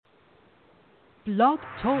Blog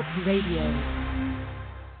Talk Radio.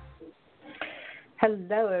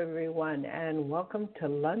 Hello, everyone, and welcome to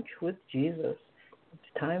Lunch with Jesus.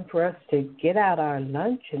 It's time for us to get out our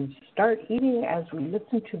lunch and start eating as we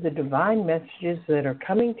listen to the divine messages that are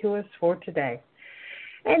coming to us for today.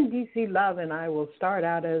 And DC Love and I will start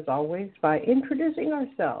out, as always, by introducing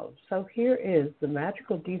ourselves. So here is the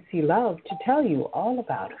magical DC Love to tell you all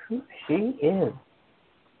about who she is.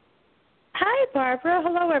 Hi, Barbara.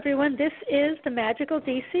 Hello, everyone. This is the magical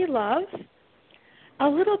DC Love. A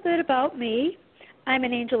little bit about me. I'm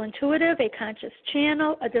an angel intuitive, a conscious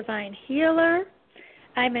channel, a divine healer.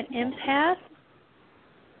 I'm an empath,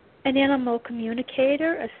 an animal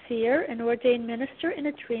communicator, a seer, an ordained minister, and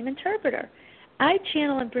a dream interpreter. I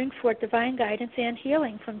channel and bring forth divine guidance and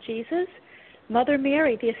healing from Jesus, Mother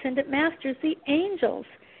Mary, the Ascended Masters, the angels,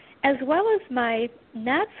 as well as my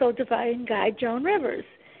not-so-divine guide, Joan Rivers.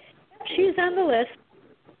 She's on the list.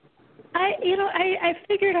 I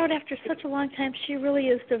figured out after such a long time she really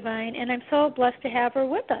is divine, and I'm so blessed to have her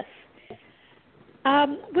with us.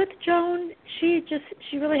 With Joan, she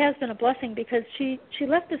really has been a blessing because she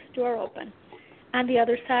left this door open on the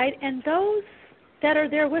other side, and those that are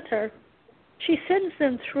there with her, she sends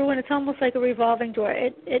them through, and it's almost like a revolving door.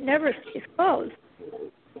 It never stays closed.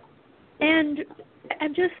 And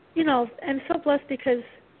I'm just, I'm so blessed because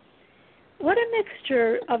what a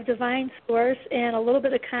mixture of divine source and a little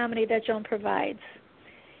bit of comedy that Joan provides.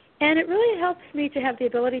 And it really helps me to have the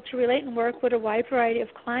ability to relate and work with a wide variety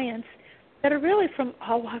of clients that are really from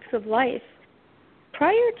all walks of life.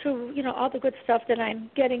 Prior to, all the good stuff that I'm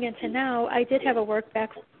getting into now, I did have a work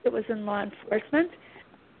background that was in law enforcement,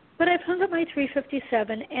 but I've hung up my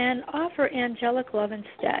 357 and offer angelic love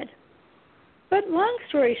instead. But long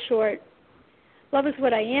story short, love is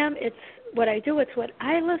what I am. It's what I do. It's what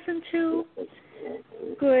I listen to.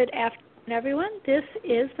 Good afternoon, everyone. This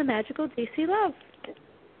is the magical DC Love.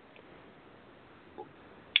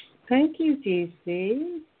 Thank you,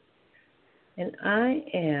 DC. And I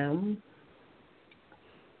am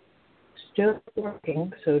still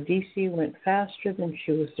working, so DC went faster than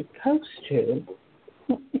she was supposed to.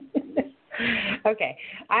 Okay,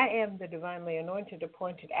 I am the divinely anointed,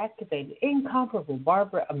 appointed, activated, incomparable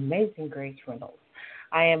Barbara Amazing Grace Reynolds.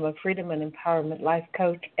 I am a freedom and empowerment life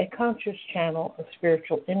coach, a conscious channel, a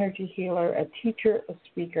spiritual energy healer, a teacher, a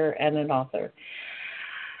speaker, and an author.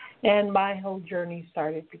 And my whole journey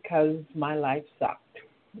started because my life sucked,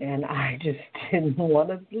 and I just didn't want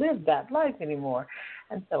to live that life anymore.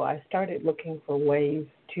 And so I started looking for ways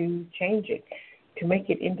to change it, to make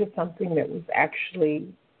it into something that was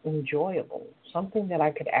actually enjoyable, something that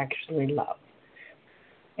I could actually love.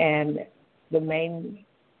 And the main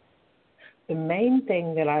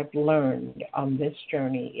thing that I've learned on this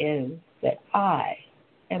journey is that I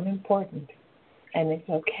am important, and it's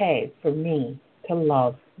okay for me to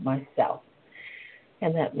love myself.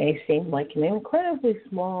 And that may seem like an incredibly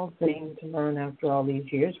small thing to learn after all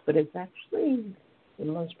these years, but it's actually the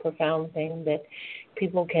most profound thing that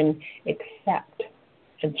people can accept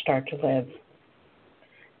and start to live.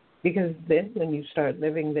 Because then when you start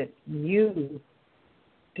living that you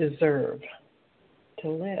deserve to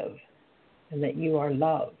live and that you are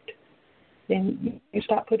loved, then you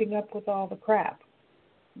stop putting up with all the crap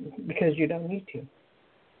because you don't need to.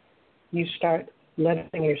 You start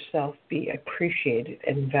letting yourself be appreciated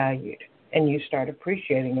and valued, and you start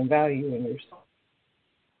appreciating and valuing yourself.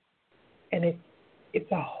 And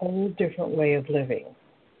it's a whole different way of living.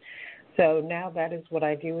 So now that is what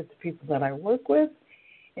I do with the people that I work with.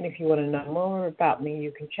 And if you want to know more about me, you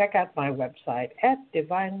can check out my website at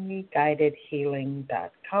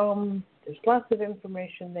divinelyguidedhealing.com. There's lots of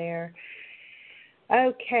information there.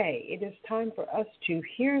 Okay, it is time for us to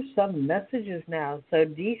hear some messages now. So,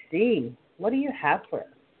 DC, what do you have for us?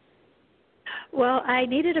 Well, I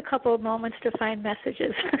needed a couple of moments to find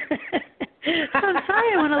messages. So I'm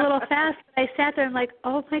sorry I went a little fast. I sat there and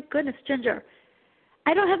oh, my goodness, Ginger,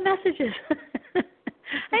 I don't have messages.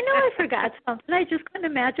 I know I forgot something. I just couldn't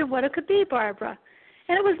imagine what it could be, Barbara.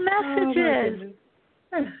 And it was messages.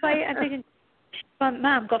 So I'm thinking,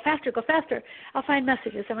 Mom, go faster, go faster. I'll find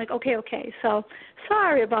messages. I'm like, okay. So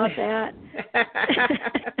sorry about that.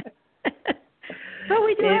 But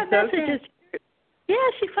we do have messages. Okay.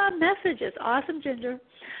 Yeah, she found messages. Awesome, Ginger.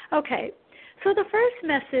 Okay, so the first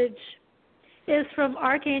message is from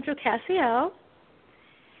Archangel Cassiel,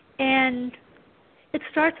 and it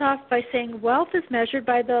starts off by saying, wealth is measured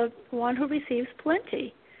by the one who receives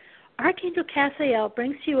plenty. Archangel Cassiel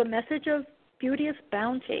brings to you a message of beauteous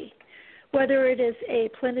bounty, whether it is a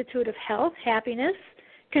plenitude of health, happiness,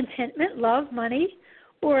 contentment, love, money,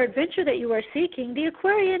 or adventure that you are seeking. The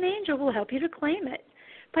Aquarian angel will help you to claim it.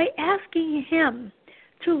 By asking Him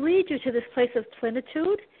to lead you to this place of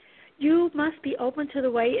plenitude, you must be open to the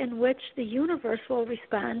way in which the universe will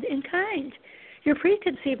respond in kind. Your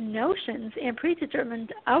preconceived notions and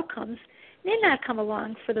predetermined outcomes may not come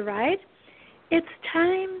along for the ride. It's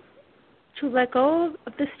time to let go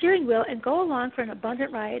of the steering wheel and go along for an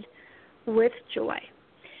abundant ride with joy.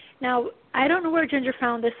 Now, I don't know where Ginger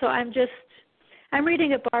found this, so I'm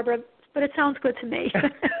reading it, Barbara, but it sounds good to me.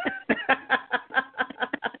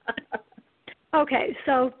 Okay,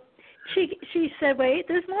 so she said, wait,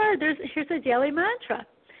 there's more. Here's a daily mantra.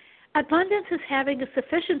 Abundance is having a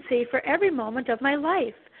sufficiency for every moment of my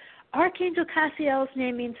life. Archangel Cassiel's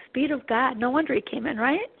name means speed of God. No wonder he came in,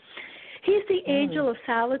 right? He's the angel of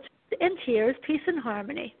solitude and tears, peace and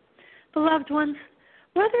harmony. Beloved ones,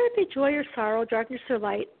 whether it be joy or sorrow, darkness or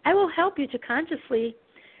light, I will help you to consciously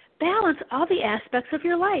balance all the aspects of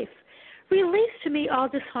your life. Release to me all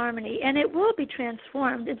disharmony, and it will be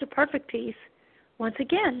transformed into perfect peace. Once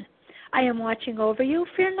again, I am watching over you.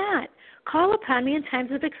 Fear not. Call upon me in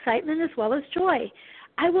times of excitement as well as joy.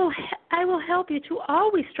 I will help you to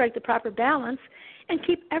always strike the proper balance and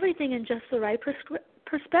keep everything in just the right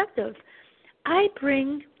perspective. I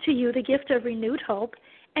bring to you the gift of renewed hope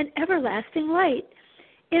and everlasting light.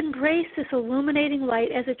 Embrace this illuminating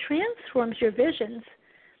light as it transforms your visions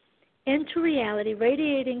into reality,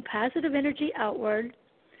 radiating positive energy outward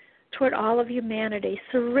toward all of humanity.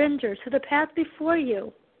 Surrender to the path before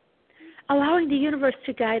you, allowing the universe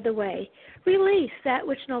to guide the way. Release that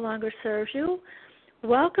which no longer serves you.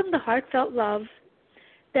 Welcome the heartfelt love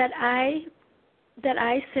that I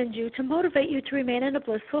send you to motivate you to remain in a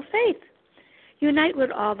blissful faith. Unite with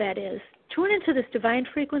all that is. Tune into this divine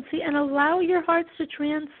frequency and allow your hearts to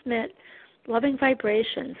transmit loving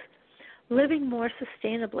vibrations, living more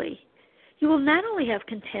sustainably. You will not only have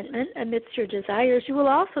contentment amidst your desires, you will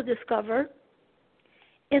also discover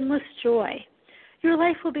endless joy. Your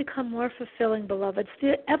life will become more fulfilling, beloveds.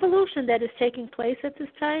 The evolution that is taking place at this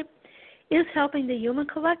time is helping the human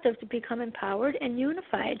collective to become empowered and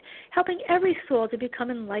unified, helping every soul to become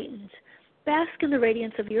enlightened. Bask in the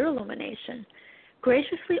radiance of your illumination.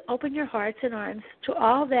 Graciously open your hearts and arms to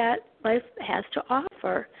all that life has to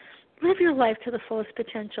offer. Live your life to the fullest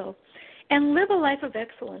potential and live a life of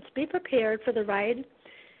excellence. Be prepared for the ride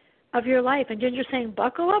of your life. And Ginger's saying,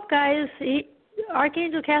 buckle up, guys.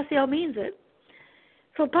 Archangel Cassiel means it.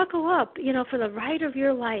 So buckle up, for the ride of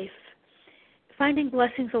your life, finding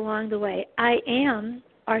blessings along the way. I am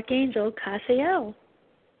Archangel Cassiel.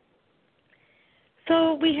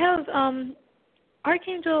 So we have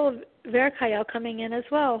Archangel Verchael coming in as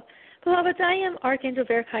well. Beloveds, I am Archangel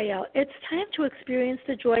Verchael. It's time to experience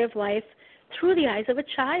the joy of life through the eyes of a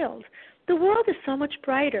child. The world is so much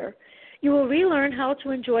brighter. You will relearn how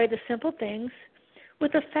to enjoy the simple things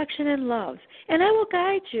with affection and love, and I will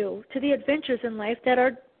guide you to the adventures in life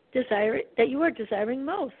that you are desiring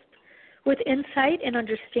most. With insight and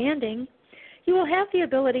understanding, you will have the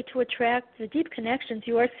ability to attract the deep connections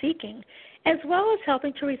you are seeking, as well as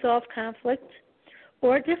helping to resolve conflict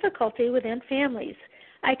or difficulty within families.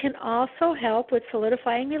 I can also help with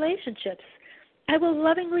solidifying relationships. I will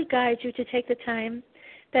lovingly guide you to take the time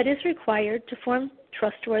that is required to form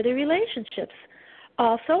trustworthy relationships.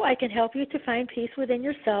 Also, I can help you to find peace within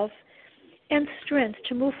yourself and strength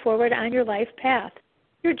to move forward on your life path.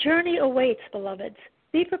 Your journey awaits, beloveds.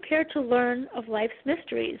 Be prepared to learn of life's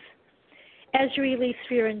mysteries. As you release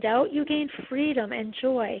fear and doubt, you gain freedom and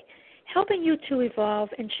joy, helping you to evolve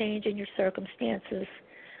and change in your circumstances.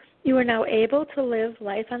 You are now able to live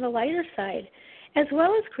life on the lighter side, as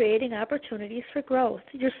well as creating opportunities for growth.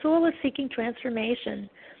 Your soul is seeking transformation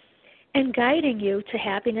and guiding you to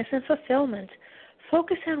happiness and fulfillment.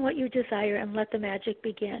 Focus on what you desire and let the magic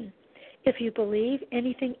begin. If you believe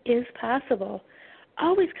anything is possible,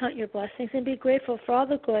 always count your blessings and be grateful for all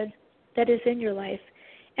the good that is in your life,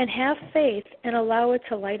 and have faith and allow it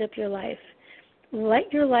to light up your life.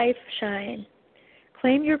 Let your life shine.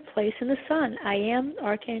 Claim your place in the sun. I am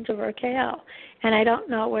Archangel Verchael. And I don't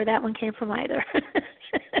know where that one came from either.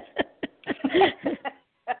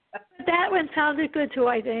 That one sounded good too,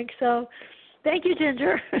 I think. So thank you,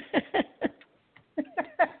 Ginger.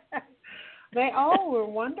 They all were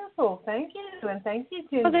wonderful. Thank you. And thank you,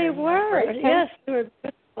 Ginger. Oh, they were. Yes, they were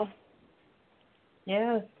beautiful.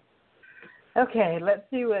 Yes. Okay, let's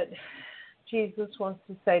see what Jesus wants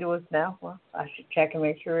to say to us now. Well, I should check and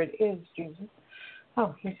make sure it is Jesus.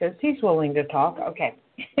 Oh, he says he's willing to talk. Okay.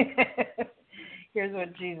 Here's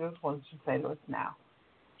what Jesus wants to say to us now.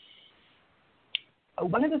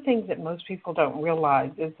 One of the things that most people don't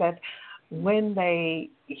realize is that when they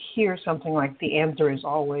hear something like the answer is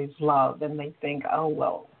always love, and they think, oh,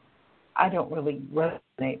 well, I don't really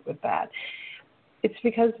resonate with that. It's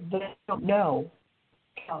because they don't know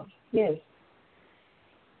what love is.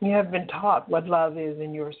 You have been taught what love is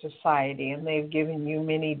in your society, and they've given you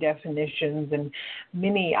many definitions and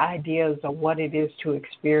many ideas of what it is to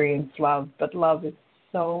experience love, but love is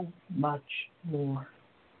so much more.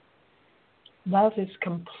 Love is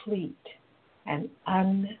complete and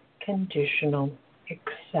unconditional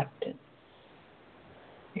acceptance.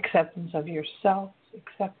 Acceptance of yourself,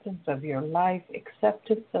 acceptance of your life,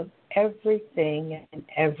 acceptance of everything and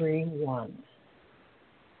everyone.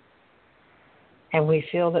 And we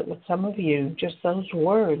feel that with some of you, just those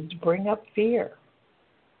words bring up fear.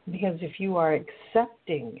 Because if you are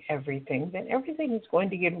accepting everything, then everything is going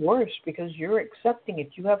to get worse because you're accepting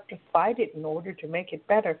it. You have to fight it in order to make it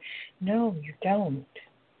better. No, you don't.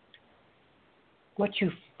 What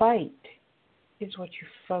you fight is what you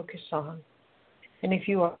focus on. And if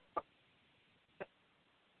you are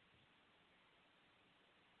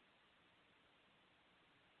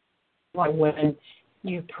when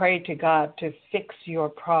you pray to God to fix your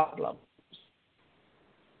problems,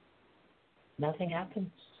 nothing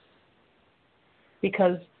happens.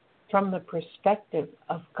 Because from the perspective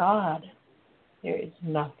of God, there is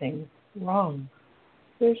nothing wrong.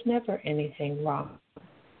 There's never anything wrong.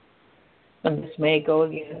 And this may go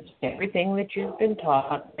against everything that you've been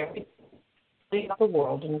taught, everything of the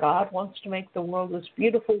world. And God wants to make the world this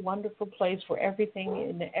beautiful, wonderful place where everything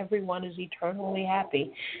and everyone is eternally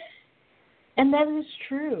happy. And that is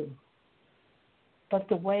true. But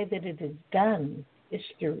the way that it is done is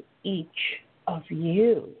through each of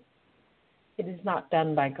you. It is not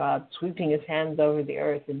done by God sweeping his hands over the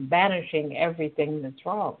earth and banishing everything that's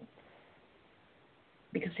wrong.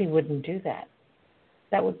 Because he wouldn't do that.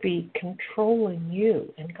 That would be controlling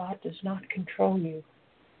you, and God does not control you.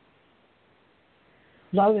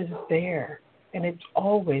 Love is there, and it's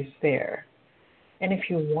always there. And if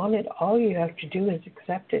you want it, all you have to do is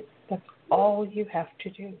accept it. That's all you have to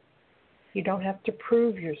do. You don't have to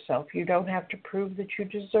prove yourself. You don't have to prove that you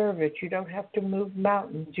deserve it. You don't have to move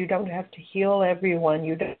mountains. You don't have to heal everyone.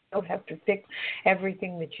 You don't have to fix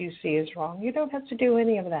everything that you see is wrong. You don't have to do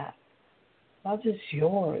any of that. Love is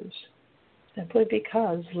yours, simply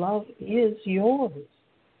because love is yours.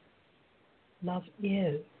 Love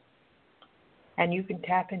is. And you can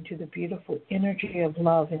tap into the beautiful energy of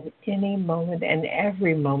love in any moment and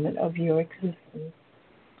every moment of your existence.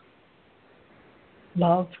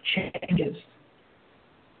 Love changes.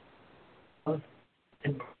 Love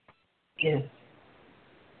is.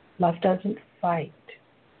 Love doesn't fight.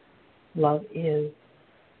 Love is.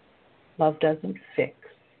 Love doesn't fix.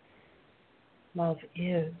 Love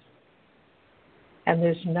is. And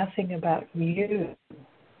there's nothing about you.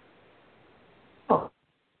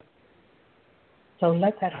 So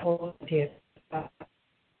let that hold you.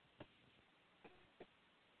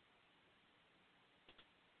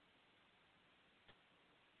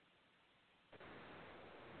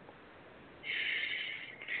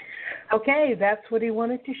 Okay, that's what he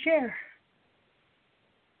wanted to share.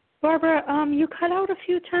 Barbara, you cut out a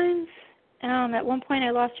few times. At one point,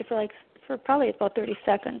 I lost you for probably about 30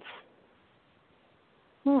 seconds.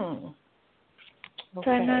 Okay.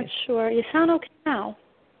 So I'm not sure. You sound okay now.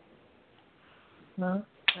 Well,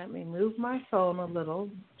 let me move my phone a little.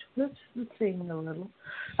 Let's sing a little.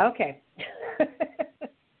 Okay. Hey,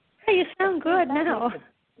 you sound good now.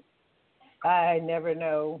 I never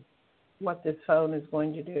know what this phone is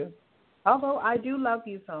going to do. Although I do love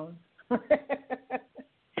you, phone.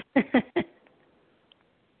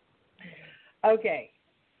 Okay.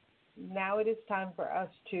 Now it is time for us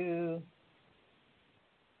to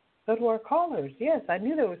go to our callers. Yes, I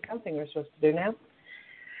knew there was something we're supposed to do now.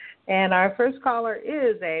 And our first caller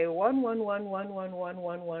is a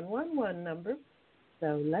 111111111 number.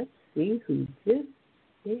 So let's see who this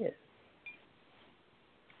is.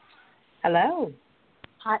 Hello.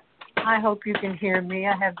 I hope you can hear me.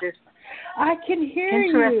 I have this. I can hear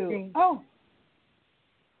you. Oh.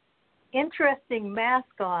 Interesting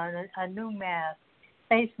mask on, a new mask,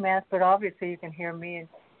 face mask, but obviously you can hear me. And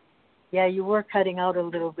yeah, you were cutting out a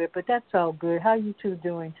little bit, but that's all good. How are you two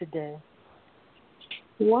doing today?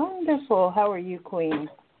 Wonderful. How are you, Queen?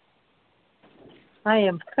 I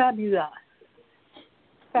am fabulous.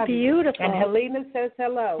 Beautiful. And Helena says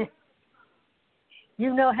hello.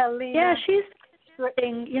 You know Helena? Yeah, she's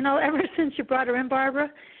connecting. You know, ever since you brought her in,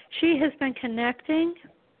 Barbara, she has been connecting.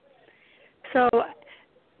 So,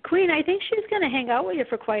 Queen, I think she's going to hang out with you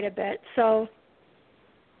for quite a bit. So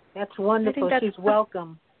that's wonderful. She's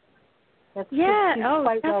welcome. She's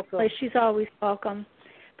quite welcome. She's always welcome.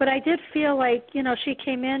 But I did feel like, she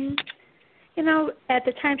came in, at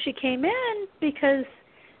the time she came in because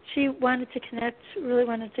she wanted to connect, really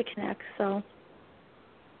wanted to connect. So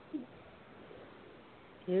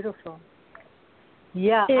beautiful.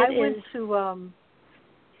 Yeah, I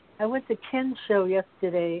went to Ken's show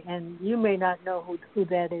yesterday, and you may not know who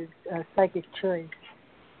that is, Psychic Choice,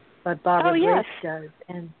 but Barbara Grace does.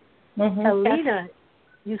 And Helena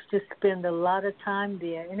used to spend a lot of time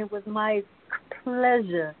there, and it was my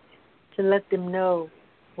pleasure to let them know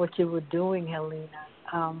what you were doing, Helena.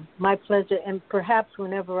 My pleasure, and perhaps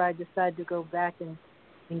whenever I decide to go back and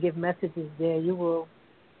give messages there, you will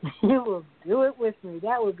do it with me.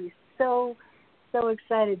 That would be so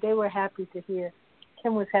excited. They were happy to hear.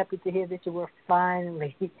 Kim was happy to hear that you were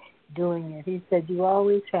finally doing it. He said you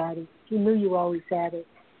always had it. He knew you always had it,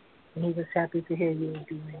 and he was happy to hear you were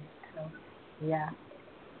doing it. So, yeah.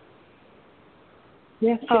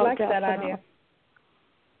 Yeah, she likes that idea.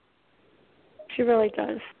 She really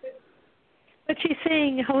does. But she's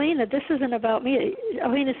saying, Helena, this isn't about me.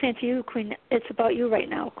 Helena's saying to you, Queen, it's about you right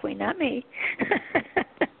now, Queen, not me.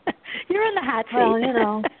 You're in the hot seat.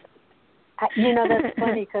 Well, that's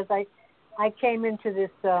funny because I came into this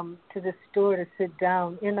to the store to sit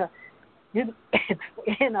down in a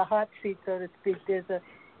hot seat, so to speak.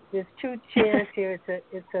 There's two chairs here.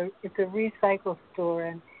 It's a recycle store,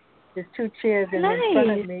 and there's two chairs, and in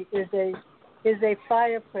front of me is a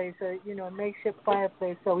fireplace, a makeshift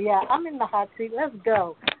fireplace. So yeah, I'm in the hot seat. Let's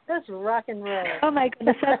go. Let's rock and roll. Oh my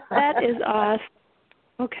goodness, that is awesome.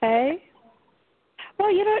 Okay. Well,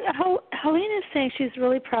 Helena's saying she's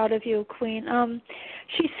really proud of you, Queen.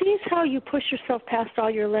 She sees how you push yourself past all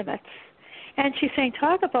your limits. And she's saying,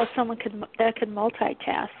 talk about someone that can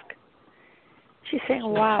multitask. She's saying,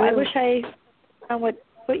 wow, I wish I done what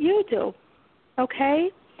you do. Okay?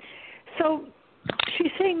 So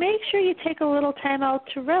she's saying make sure you take a little time out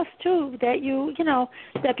to rest, too, that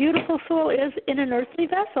that beautiful soul is in an earthly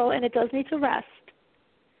vessel, and it does need to rest.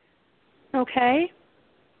 Okay?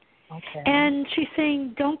 Okay. And she's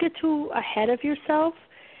saying don't get too ahead of yourself.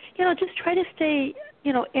 Just try to stay,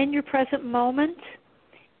 in your present moment,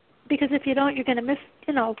 because if you don't, you're going to miss,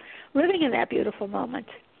 living in that beautiful moment.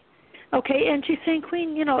 Okay, and she's saying,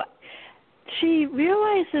 Queen, she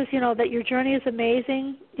realizes, that your journey is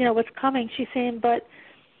amazing, what's coming. She's saying, but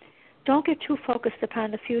don't get too focused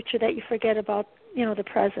upon the future that you forget about, the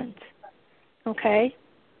present. Okay?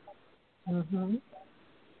 Mhm.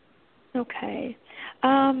 Okay.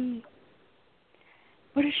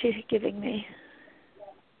 What is she giving me?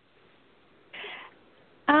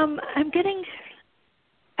 I'm getting.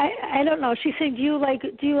 I don't know. She's saying, do you like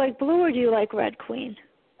blue or do you like red, Queen?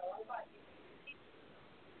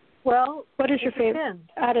 Well, what is your favorite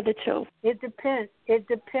out of the two? It depends.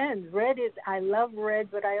 Red is. I love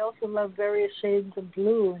red, but I also love various shades of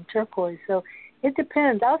blue and turquoise. So it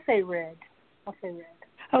depends. I'll say red.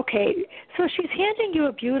 Okay. So she's handing you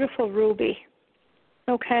a beautiful ruby.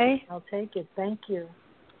 Okay. I'll take it. Thank you.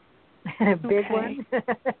 Big one.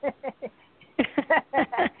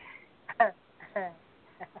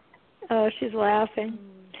 Oh, she's laughing.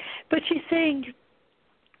 But she's saying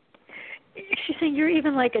you're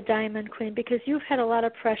even like a diamond, Queen, because you've had a lot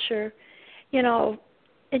of pressure, in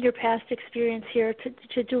your past experience here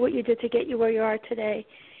to do what you did to get you where you are today.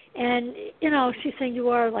 And, she's saying you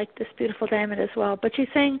are like this beautiful diamond as well. But she's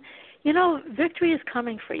saying, victory is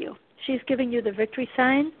coming for you. She's giving you the victory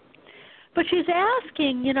sign. But she's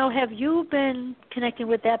asking, have you been connecting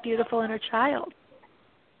with that beautiful inner child?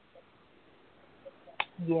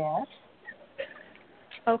 Yes.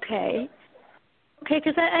 Okay,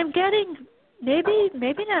 because I'm getting maybe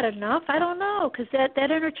not enough. I don't know, because that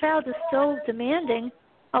inner child is still demanding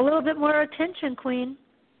a little bit more attention, Queen.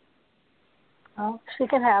 Oh, she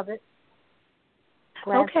can have it.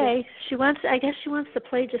 Okay, I guess she wants to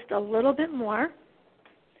play just a little bit more.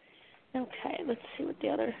 Okay, let's see what the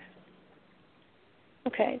other.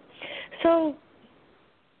 Okay, so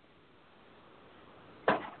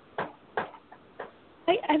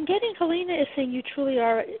I'm getting Helena is saying you truly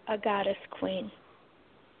are a goddess, Queen.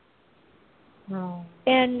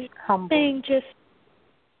 And humble. Saying just,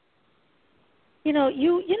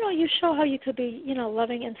 you show how you could be,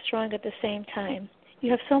 loving and strong at the same time.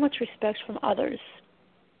 You have so much respect from others.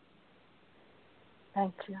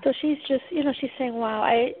 Thank you. So she's just, she's saying, wow,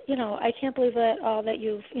 I can't believe all that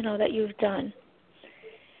you've done.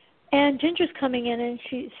 And Ginger's coming in, and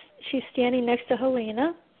she's standing next to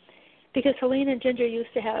Helena, because Helena and Ginger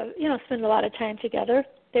used to have, spend a lot of time together.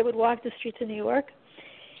 They would walk the streets of New York.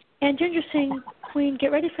 And Ginger's saying, Queen,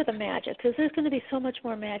 get ready for the magic, because there's going to be so much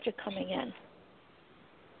more magic coming in.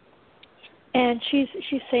 And she's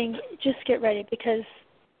saying, just get ready, because,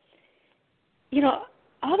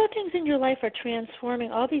 all the things in your life are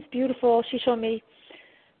transforming. All these beautiful, she showed me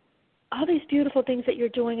all these beautiful things that you're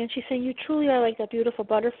doing, and she's saying you truly are like a beautiful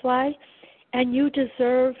butterfly, and you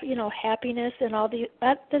deserve, happiness and all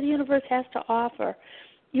that the universe has to offer.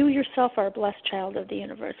 You yourself are a blessed child of the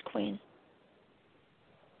universe, Queen.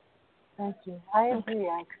 Thank you. I agree.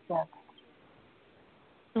 I accept.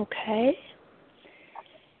 Okay.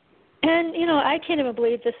 And I can't even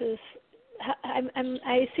believe this is.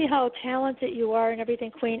 I see how talented you are and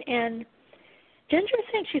everything, Queen. And Ginger is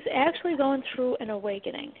saying she's actually going through an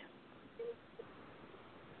awakening.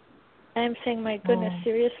 I'm saying, my goodness,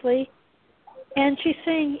 seriously. And she's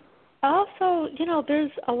saying also,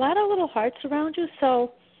 there's a lot of little hearts around you.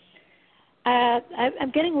 So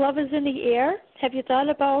I'm getting love is in the air. Have you thought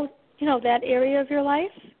about, that area of your life?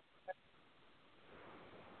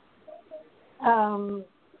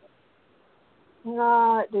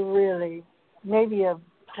 Not really. Maybe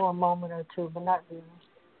for a moment or two, but not really.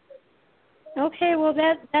 Okay, well,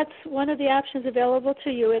 that's one of the options available to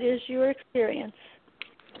you. It is your experience.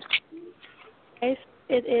 Okay,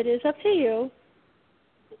 it is up to you.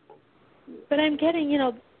 But I'm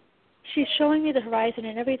getting, she's showing me the horizon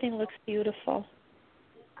and everything looks beautiful.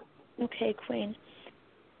 Okay, Queen.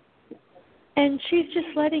 And she's just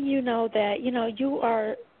letting you know that, you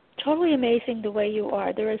are totally amazing the way you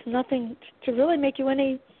are. There is nothing to really make you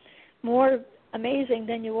any more amazing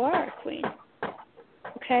than you are, Queen.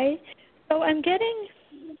 Okay? So I'm getting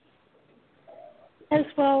as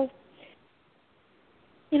well,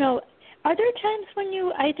 are there times when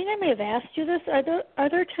I think I may have asked you this, are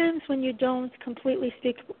there times when you don't completely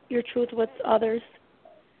speak your truth with others?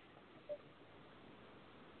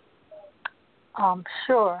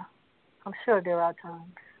 Sure. I'm sure there are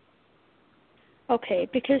times. Okay,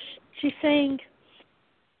 because she's saying,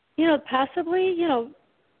 possibly,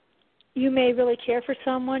 you may really care for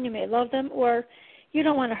someone, you may love them, or you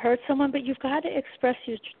don't want to hurt someone, but you've got to express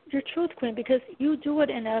your truth, Queen, because you do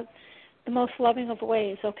it in the most loving of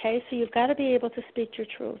ways, okay? So you've got to be able to speak your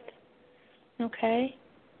truth, okay?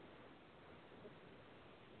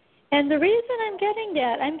 And the reason I'm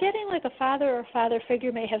getting like a father or father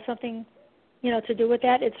figure may have something, to do with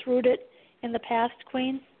that. It's rooted in the past,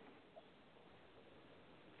 Queen.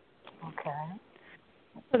 Okay.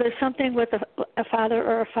 So there's something with a father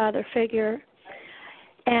or a father figure.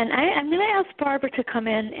 And I'm going to ask Barbara to come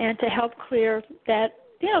in and to help clear that,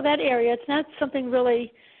 that area. It's not something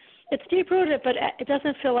really, it's deep-rooted, but it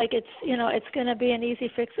doesn't feel like it's, it's going to be an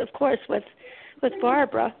easy fix, of course, with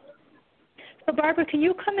Barbara. So, Barbara, can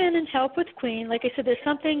you come in and help with Queen? Like I said, there's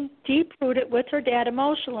something deep-rooted with her dad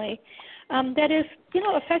emotionally that is,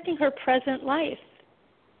 affecting her present life.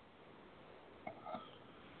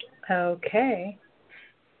 Okay.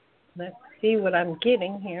 Let's see what I'm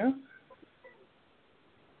getting here.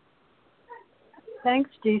 Thanks,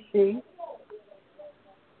 DC.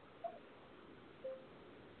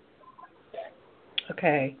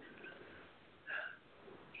 Okay.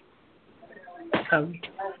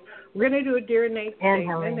 We're going to do a Dear Nate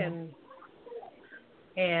statement,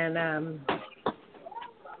 and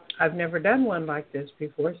I've never done one like this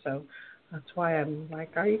before, so that's why I'm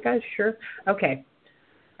like, are you guys sure? Okay.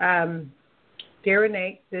 Dear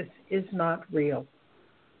Nate, this is not real.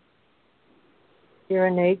 Dear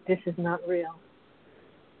Nate, this is not real.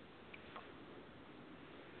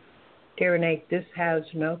 Dear Nate, this has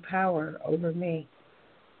no power over me.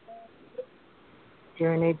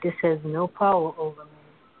 Dear Nate, this has no power over me.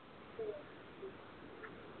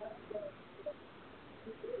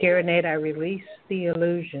 Dear Nate, I release the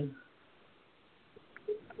illusion.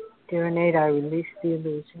 Dear Nate, I release the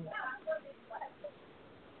illusion.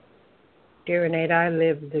 Dear Nate, I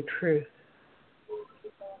live the truth.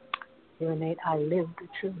 Dear Nate, I live the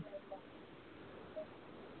truth.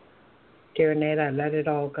 Dear Nate, I let it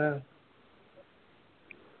all go.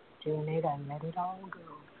 Dear Nate, I let it all go.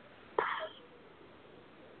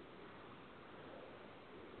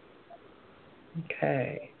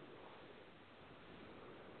 Okay.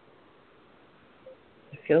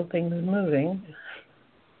 I feel things moving.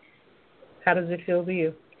 How does it feel to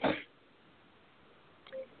you?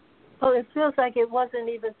 Well, it feels like it wasn't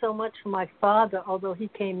even so much for my father, although he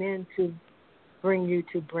came in to bring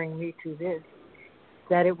me to this,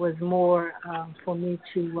 that it was more for me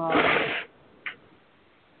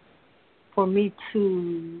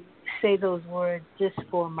to say those words just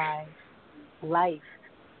for my life,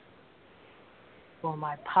 for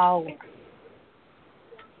my power,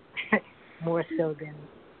 more so than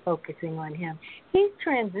focusing on him. He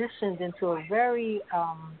transitioned into a very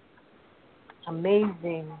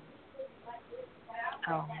amazing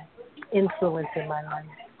influence in my life.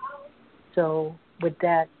 So with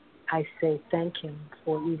that, I say thank him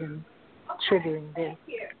for even triggering this.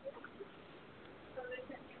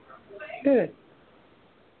 Good.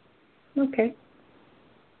 Okay.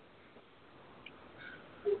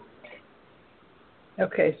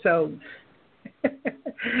 Okay, so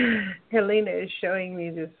Helena is showing me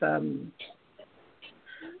this.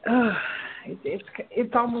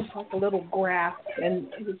 It's almost like a little graph, and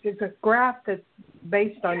it's a graph that's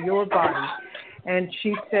based on your body. And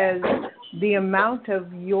she says the amount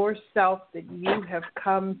of yourself that you have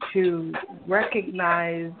come to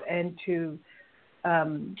recognize and to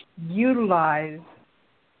utilize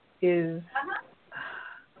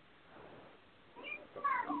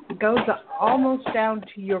goes almost down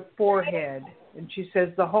to your forehead. And she says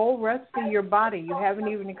the whole rest of your body you haven't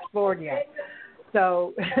even explored yet.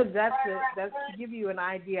 So that's to give you an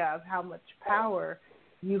idea of how much power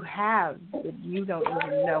you have that you don't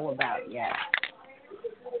even know about yet.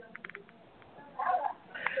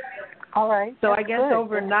 All right. So I guess good.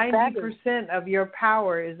 over 90% of your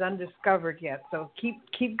power is undiscovered yet. So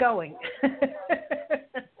keep going.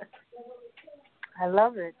 I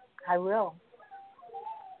love it. I will.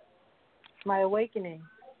 It's my awakening.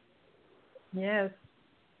 Yes.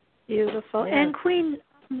 Beautiful. Yes. And Queen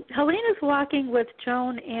Helena's walking with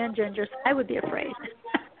Joan and Ginger, so I would be afraid.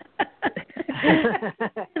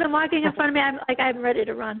 I'm walking in front of me. I'm ready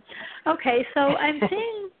to run. Okay, so I'm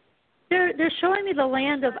seeing they're showing me the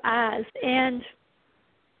land of Oz, and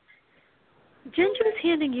Ginger's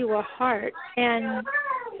handing you a heart, and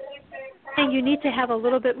you need to have a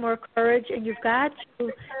little bit more courage, and you've got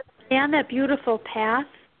to stay on that beautiful path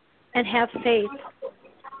and have faith.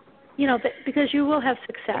 You know, because you will have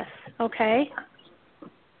success. Okay.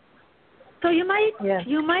 So you might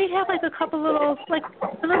have like a couple little like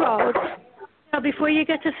on the road, before you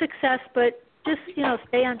get to success, but just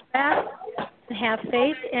stay on track and have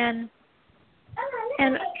faith and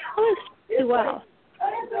always do well.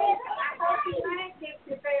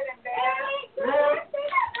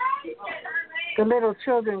 The little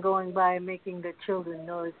children going by and making the children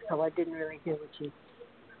noise, so I didn't really hear what you.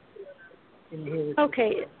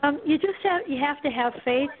 Okay, you have to have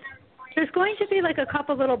faith. There's going to be like a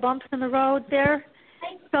couple little bumps in the road there,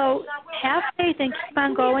 so have faith and keep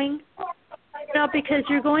on going. Because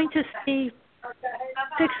you're going to see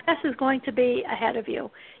success is going to be ahead of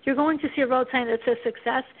you. You're going to see a road sign that says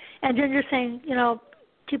success, and then you're saying,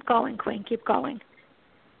 keep going, Queen, keep going.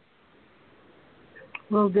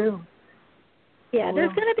 Will do. Yeah,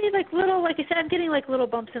 there's going to be like little, like I said, I'm getting like little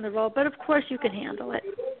bumps in the road, but of course you can handle it.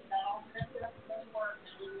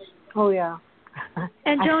 Oh yeah.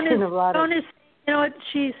 And Joan is,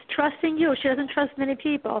 she's trusting you. She doesn't trust many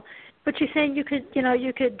people, but she's saying you could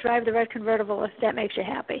drive the red convertible if that makes you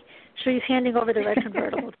happy. So she's handing over the red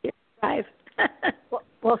convertible to you to drive.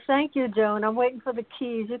 well, thank you, Joan. I'm waiting for the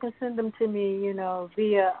keys. You can send them to me,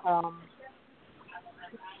 via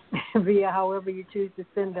via however you choose to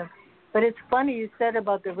send them. But it's funny you said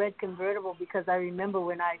about the red convertible, because I remember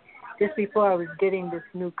when just before I was getting this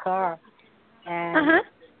new car, and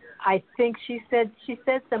I think she said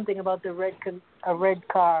something about the red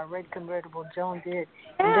convertible. Joan did,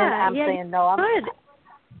 and then I'm saying no. I'm good.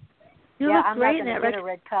 I'm not going to get a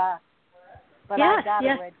red car, but I got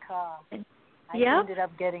a red car. I ended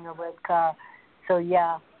up getting a red car, so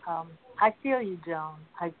I feel you, Joan.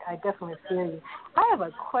 I definitely feel you. I have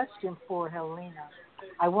a question for Helena.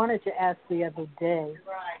 I wanted to ask the other day,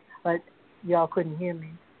 but y'all couldn't hear me.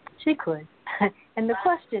 She could, and the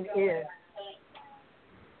question is,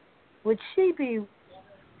 would she be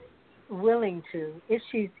willing to, if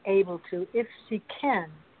she's able to, if she can,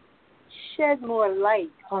 shed more light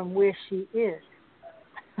on where she is?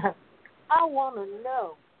 I want to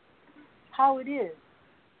know how it is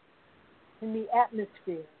in the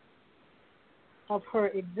atmosphere of her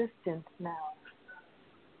existence now.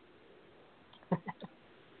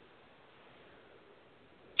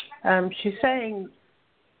 She's saying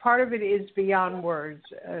part of it is beyond words.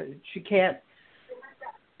 She can't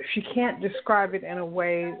describe it in a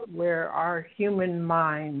way where our human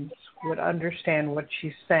minds would understand what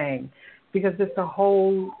she's saying, because it's a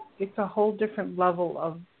whole different level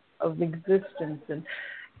of existence,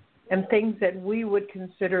 and things that we would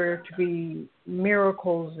consider to be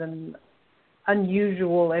miracles and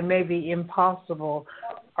unusual and maybe impossible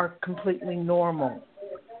are completely normal.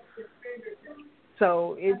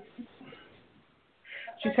 So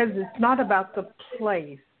she says it's not about the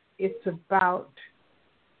place, it's about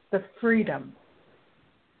the freedom,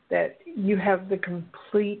 that you have the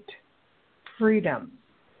complete freedom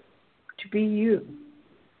to be you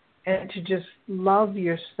and to just love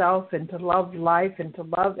yourself and to love life and to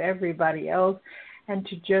love everybody else and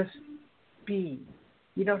to just be.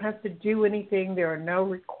 You don't have to do anything. There are no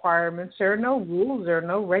requirements. There are no rules. There are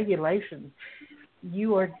no regulations.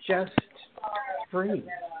 you are just free.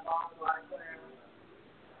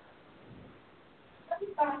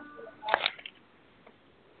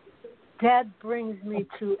 That brings me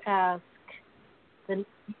to ask the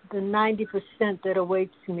 90% that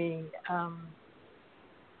awaits me,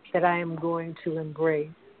 that I am going to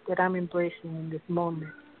embrace, that I'm embracing in this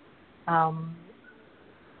moment.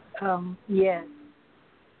 Yes.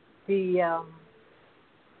 The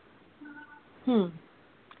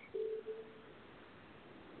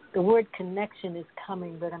word connection is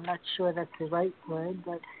coming, but I'm not sure that's the right word.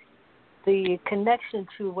 But the connection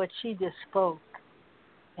to what she just spoke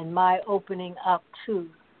and my opening up to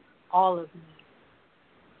all of me.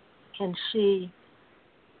 Can she,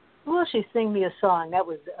 will she sing me a song? That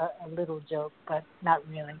was a little joke, but not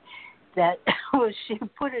really. That was, she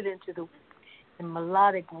put it into the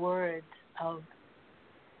melodic words of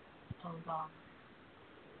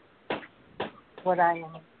what I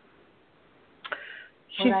am.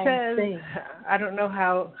 She says, I don't know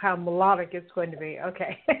how melodic it's going to be.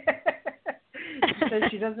 Okay. She says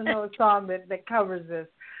she doesn't know a song that covers this.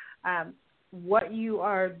 What you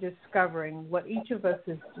are discovering, what each of us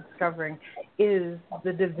is discovering, is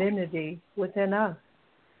the divinity within us.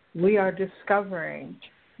 We are discovering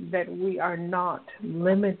that we are not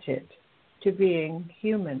limited to being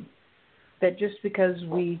human, that just because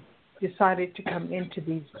we decided to come into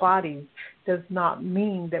these bodies does not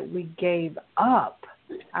mean that we gave up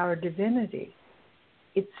our divinity.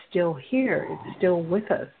 It's still here. It's still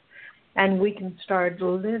with us. And we can start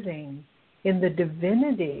living in the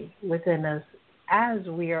divinity within us as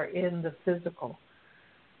we are in the physical.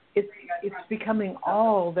 It's becoming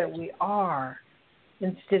all that we are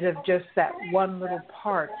instead of just that one little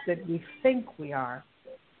part that we think we are.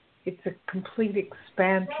 It's a complete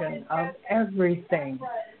expansion of everything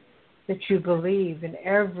that you believe and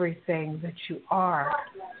everything that you are,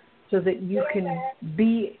 so that you can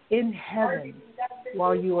be in heaven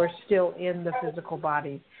while you are still in the physical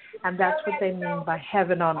body. And that's what they mean by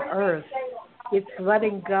heaven on earth. It's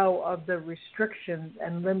letting go of the restrictions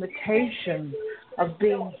and limitations of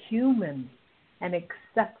being human and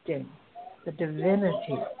accepting the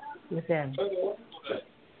divinity within.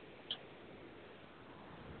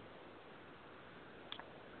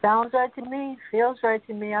 Sounds right to me. Feels right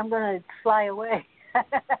to me. I'm going to fly away.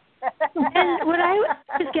 And what I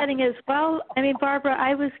was getting as well, I mean, Barbara,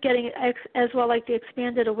 I was getting as well like the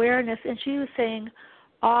expanded awareness, and she was saying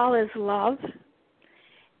all is love.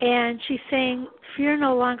 And she's saying fear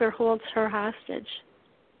no longer holds her hostage.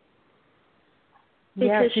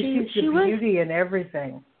 Yeah, she sees the beauty in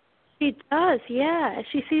everything. She does, yeah.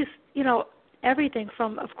 She sees, everything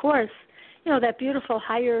from, of course, that beautiful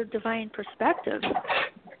higher divine perspective.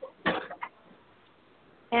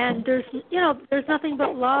 And there's nothing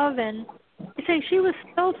but love, and she's saying she was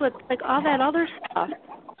filled with like all that other stuff,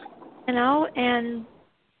 and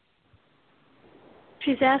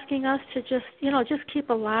she's asking us to just keep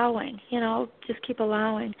allowing, just keep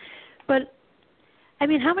allowing. But I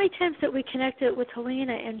mean, how many times did we connect it with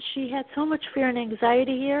Helena, and she had so much fear and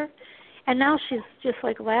anxiety here, and now she's just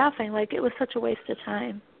like laughing, like it was such a waste of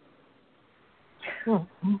time.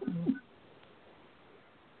 Mm-hmm.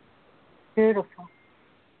 Beautiful.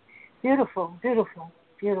 Beautiful, beautiful,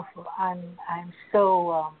 beautiful. I'm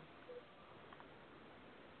so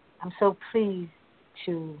pleased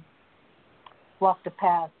to walk the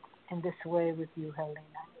path in this way with you, Helena.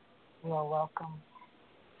 You are welcome,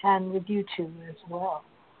 and with you too as well.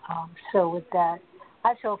 So with that,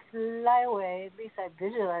 I shall fly away. At least I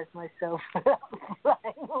visualize myself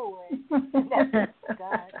flying away. And that's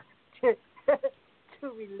God to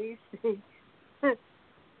release me.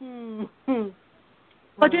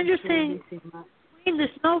 Well, then you're saying, Queen,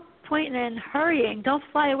 there's no point in hurrying. Don't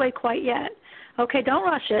fly away quite yet. Okay, don't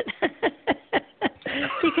rush it.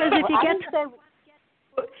 Because if you get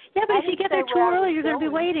if you get there too early, you're going to be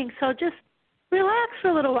waiting. So just relax for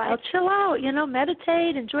a little while, chill out.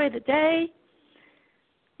 Meditate, enjoy the day.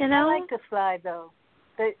 I like to fly though.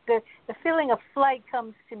 The feeling of flight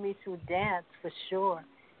comes to me through dance for sure,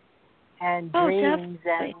 and dreams,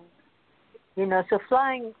 definitely. And so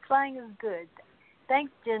flying is good.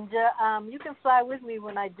 Thanks, Ginger. You can fly with me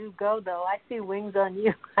when I do go, though. I see wings on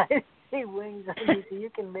you. I see wings on you, so you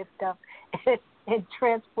can lift up and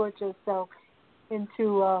transport yourself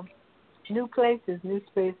into new places, new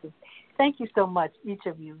spaces. Thank you so much, each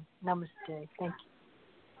of you. Namaste. Thank you.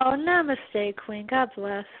 Oh, namaste, Queen. God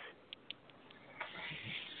bless.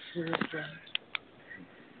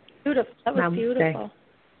 Beautiful. That was beautiful.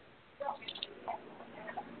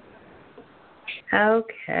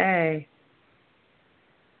 Okay.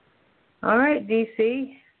 All right,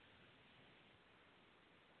 DC.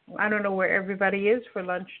 I don't know where everybody is for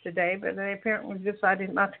lunch today, but they apparently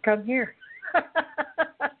decided not to come here.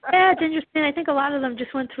 Yeah, it's interesting. I think a lot of them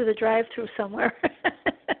just went through the drive-through somewhere.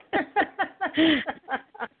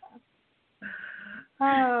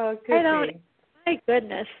 Oh, good. My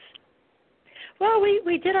goodness. Well,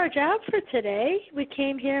 we did our job for today. We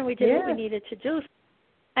came here and we did what we needed to do.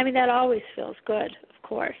 I mean, that always feels good, of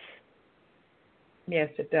course. Yes,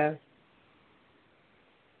 it does.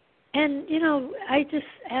 And, I just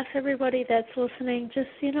ask everybody that's listening, just,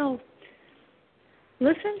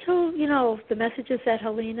 listen to, the messages that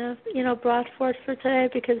Helena, brought forth for today,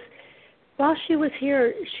 because while she was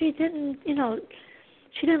here, she didn't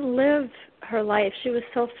live her life. She was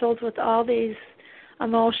so filled with all these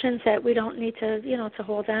emotions that we don't need to, to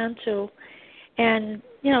hold on to. And,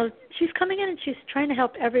 she's coming in and she's trying to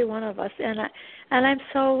help every one of us. And I'm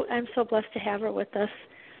so blessed to have her with us.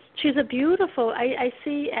 She's a beautiful, I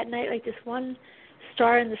see at night like this one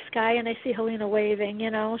star in the sky, and I see Helena waving,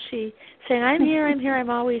 she saying, I'm here, I'm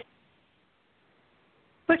always.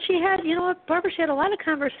 But she had, Barbara, she had a lot of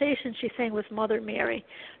conversations, she's saying, with Mother Mary.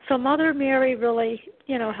 So Mother Mary really,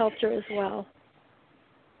 helped her as well.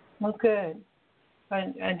 Well, good.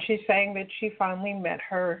 And she's saying that she finally met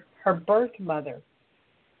her birth mother.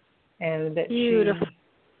 And that beautiful.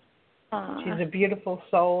 She's a beautiful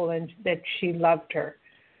soul, and that she loved her.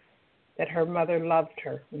 That her mother loved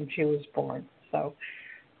her when she was born. So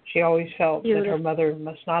she always felt that her mother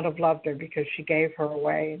must not have loved her because she gave her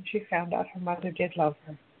away, and she found out her mother did love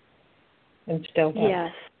her, and still does.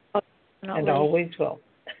 Yes, and always will.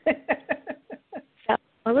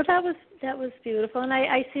 Well, that was beautiful, and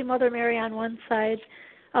I see Mother Mary on one side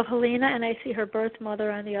of Helena, and I see her birth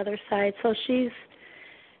mother on the other side. So she's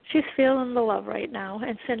feeling the love right now,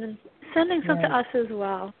 and sending some to us as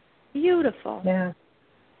well. Beautiful. Yeah.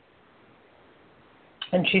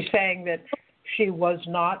 And she's saying that she was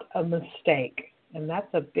not a mistake. And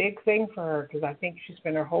that's a big thing for her, because I think she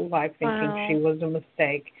spent her whole life thinking she was a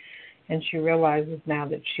mistake. And she realizes now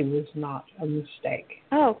that she was not a mistake.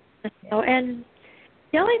 Oh, and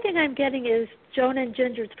the only thing I'm getting is Joan and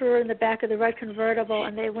Ginger threw her in the back of the red convertible,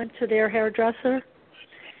 and they went to their hairdresser.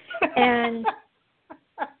 And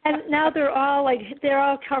now they're all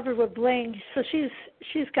covered with bling. So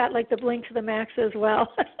she's got like the bling to the max as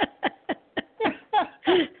well.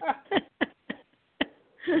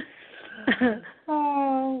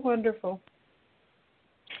 Oh, wonderful.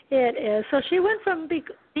 It is. So she went from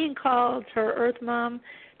being called her Earth Mom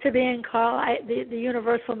to being called the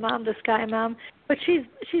Universal Mom, the Sky Mom. But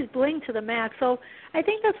she's bling to the max. So I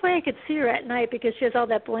think that's why I could see her at night, because she has all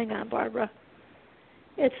that bling on, Barbara.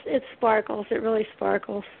 It sparkles. It really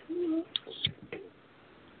sparkles.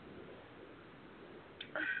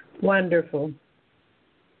 Wonderful.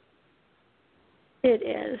 It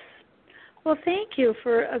is. Well, thank you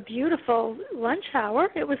for a beautiful lunch hour.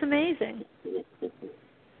 It was amazing.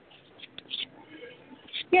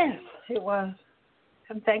 Yes, it was.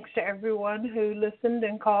 And thanks to everyone who listened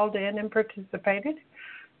and called in and participated.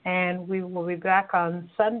 And we will be back on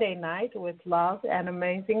Sunday night with Love and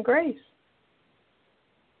Amazing Grace.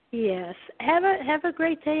 Yes. Have a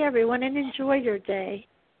great day, everyone, and enjoy your day.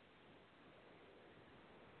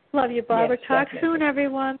 Love you, Barbara. Yes, Talk definitely. soon,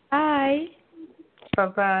 everyone. Bye.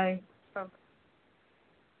 Bye-bye.